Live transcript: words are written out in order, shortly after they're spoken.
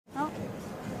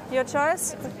Your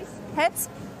choice. Heads.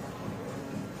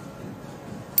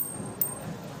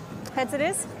 Heads it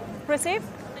is. Receive.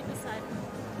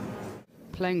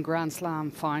 Playing Grand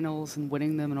Slam finals and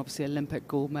winning them, and obviously Olympic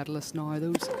gold medalist now,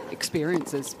 those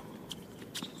experiences.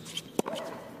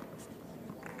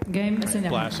 Game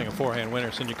blasting a forehand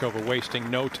winner. Siniakova wasting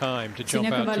no time to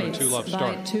jump out to a 2-love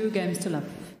start. By 2 games to love.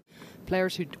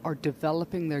 Players who are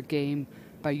developing their game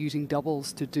by using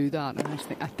doubles to do that, and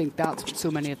I think that's what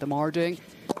so many of them are doing.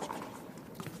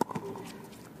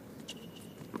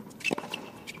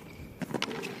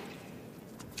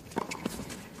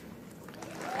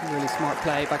 Really smart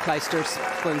play by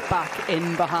Clijsters, going back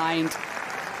in behind.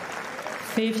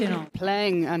 15.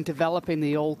 Playing and developing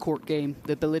the all-court game,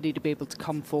 the ability to be able to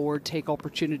come forward, take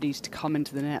opportunities to come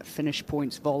into the net, finish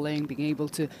points, volleying, being able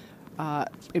to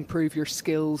improve your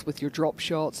skills with your drop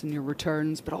shots and your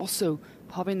returns, but also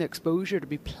having the exposure to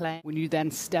be playing when you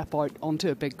then step out onto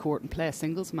a big court and play a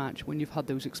singles match when you've had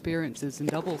those experiences in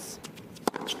doubles.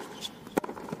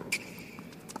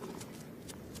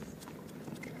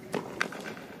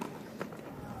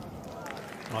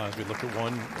 As we look at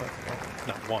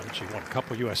she won a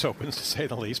couple U.S. Opens to say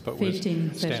the least, but was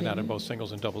stand out in both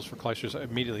singles and doubles for Clijsters.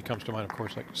 Immediately comes to mind, of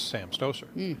course, like Sam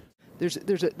Stosur.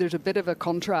 There's a bit of a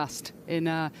contrast in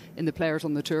the players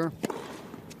on the tour.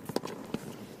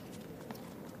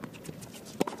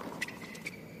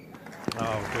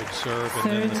 Oh, good serve,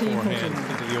 and then the forehand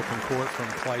into the open court from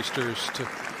Clijsters to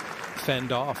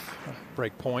fend off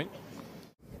break point.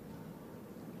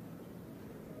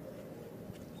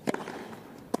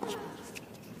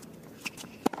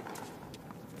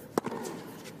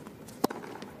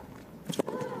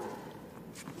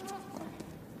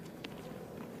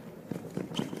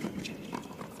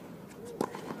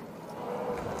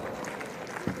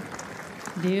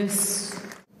 Deuce.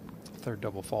 Third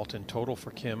double fault in total for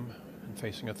Kim, and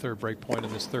facing a third break point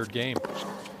in this third game.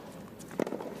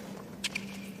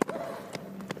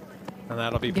 And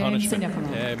that'll be punishment.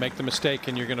 Yeah, make the mistake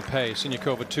and you're going to pay.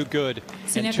 Siniakova too good,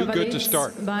 and too good to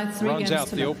start. Runs out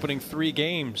the opening 3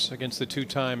 games against the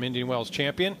 2-time Indian Wells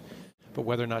champion. But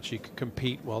whether or not she could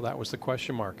compete, well, that was the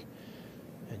question mark.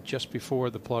 And just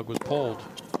before the plug was pulled,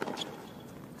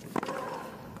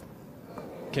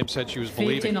 Kim said she was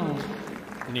believing.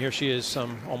 And here she is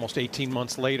almost 18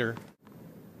 months later.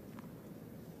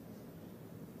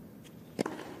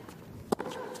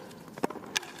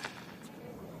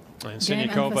 And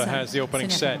Siniakova has the opening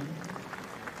set.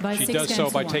 She does so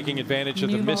by taking advantage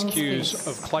of the miscues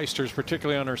of Clijsters,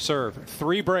 particularly on her serve.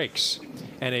 3 breaks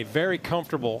and a very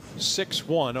comfortable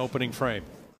 6-1 opening frame.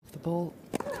 The ball.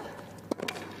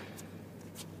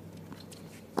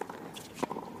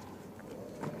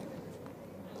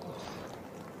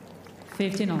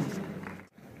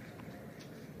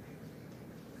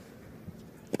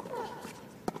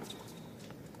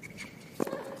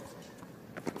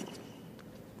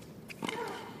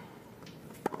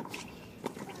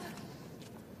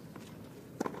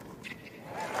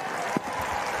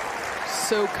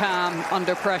 So calm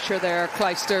under pressure there,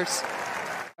 Clijsters.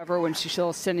 However, when she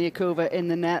saw Siniakova in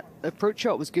the net, the approach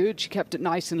shot was good. She kept it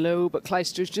nice and low, but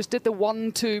Clijsters just did the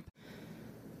 1-2.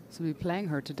 So be playing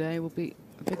her today will be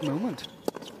a big moment.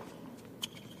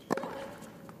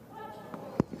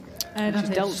 She's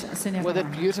dealt with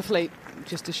it beautifully,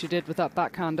 just as she did with that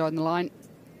backhand down the line.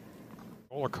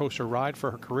 Roller coaster ride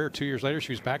for her career. 2 years later,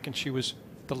 she was back and she was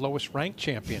the lowest ranked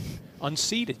champion,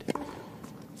 unseeded.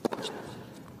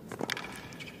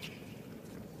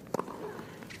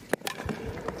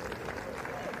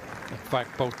 In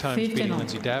fact, both times beating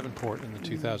Lindsay Davenport in the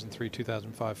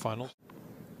 2003-2005 finals.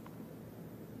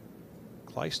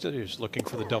 Clijsters looking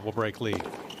for the double break lead.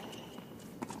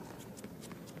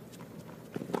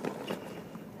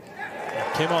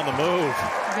 Kim on the move.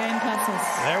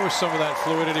 There was some of that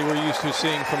fluidity we're used to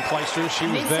seeing from Clijsters. She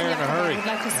was there in a hurry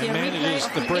and manages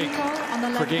the break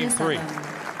for game 3.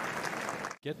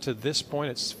 Get to this point,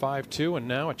 it's 5-2, and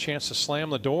now a chance to slam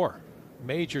the door.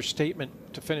 Major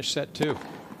statement to finish set 2.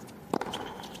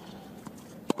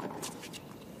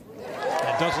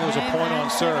 And doesn't lose a point on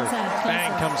serve.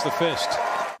 Bang comes the fist.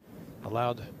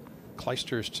 Allowed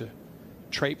Clijsters to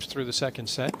traipse through the second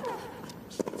set.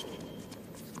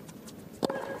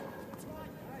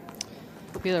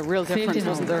 A real difference,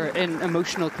 wasn't there, in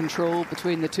emotional control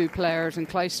between the 2 players, and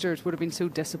Clijsters would have been so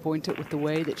disappointed with the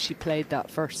way that she played that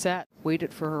first set.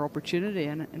 Waited for her opportunity,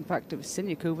 and in fact it was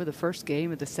Siniakova the first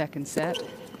game of the second set.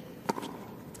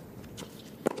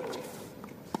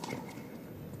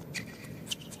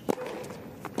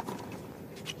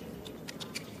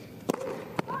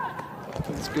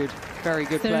 That's good, very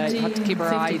good play. Had to keep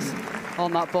her eyes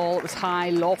on that ball. It was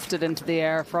high, lofted into the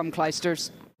air from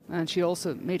Clijsters. And she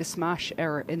also made a smash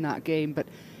error in that game, but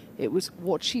it was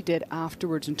what she did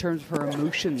afterwards in terms of her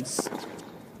emotions.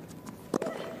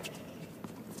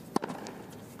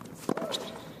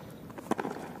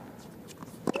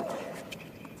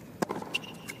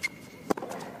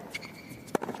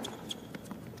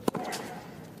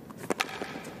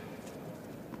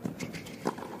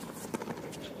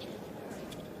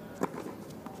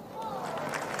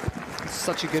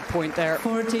 Such a good point there.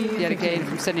 40, yet again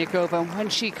from Siniakova. When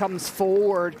she comes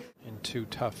forward. In 2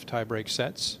 tough tiebreak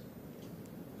sets.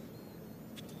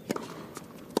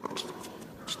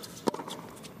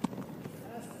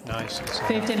 Nice.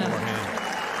 59.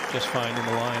 Just finding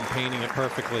the line, painting it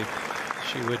perfectly.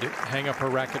 She would hang up her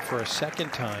racket for a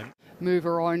second time. Move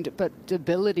around, but the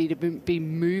ability to be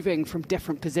moving from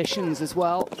different positions as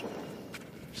well.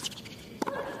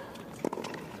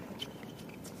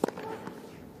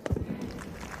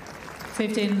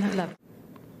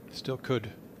 Still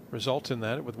could result in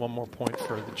that with 1 more point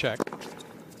for the Czech.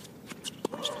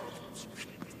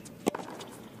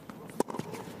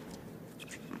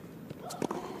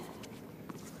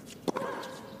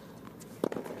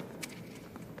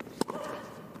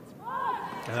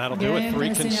 And that'll do it.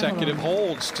 3 consecutive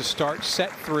holds to start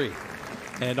set 3.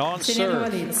 And on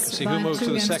serve, see who moves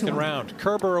to the second round.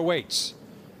 Kerber awaits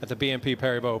at the BNP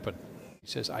Paribas Open. He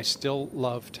says, I still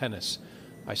love tennis.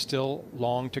 I still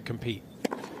long to compete.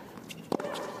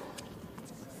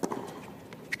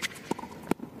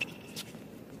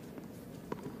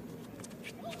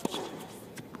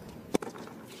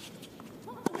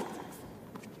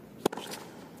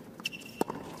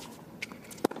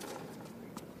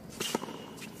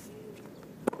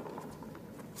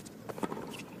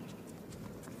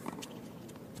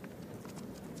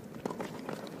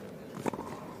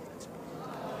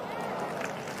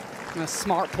 A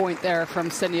smart point there from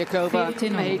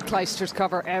Siniakova. Made Clijsters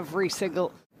cover every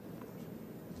single.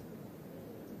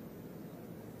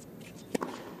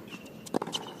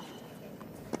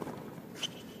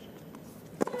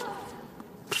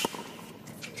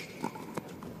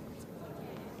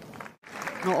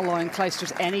 Not allowing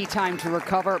Clijsters any time to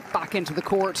recover back into the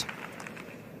court.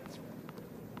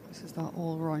 This is that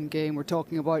all-round game we're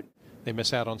talking about. They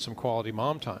miss out on some quality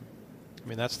mom time. I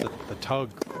mean, that's the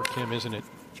tug for Kim, isn't it?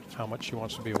 How much she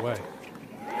wants to be away. Big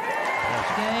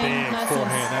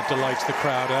forehand. That delights the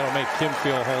crowd. That'll make Kim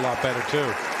feel a whole lot better,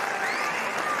 too.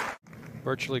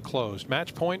 Virtually closed.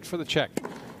 Match point for the Czech.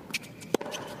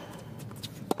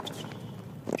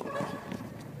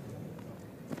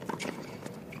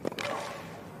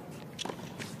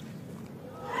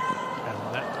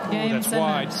 And that's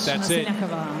wide. That's it.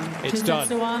 It's done.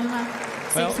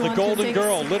 Well, the Golden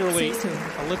Girl, literally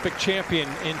Olympic champion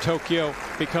in Tokyo,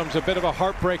 becomes a bit of a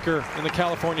heartbreaker in the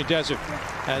California desert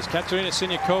as Katerina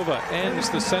Siniakova ends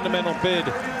the sentimental bid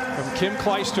from Kim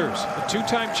Clijsters, the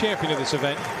 2-time champion of this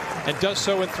event, and does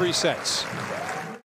so in 3 sets.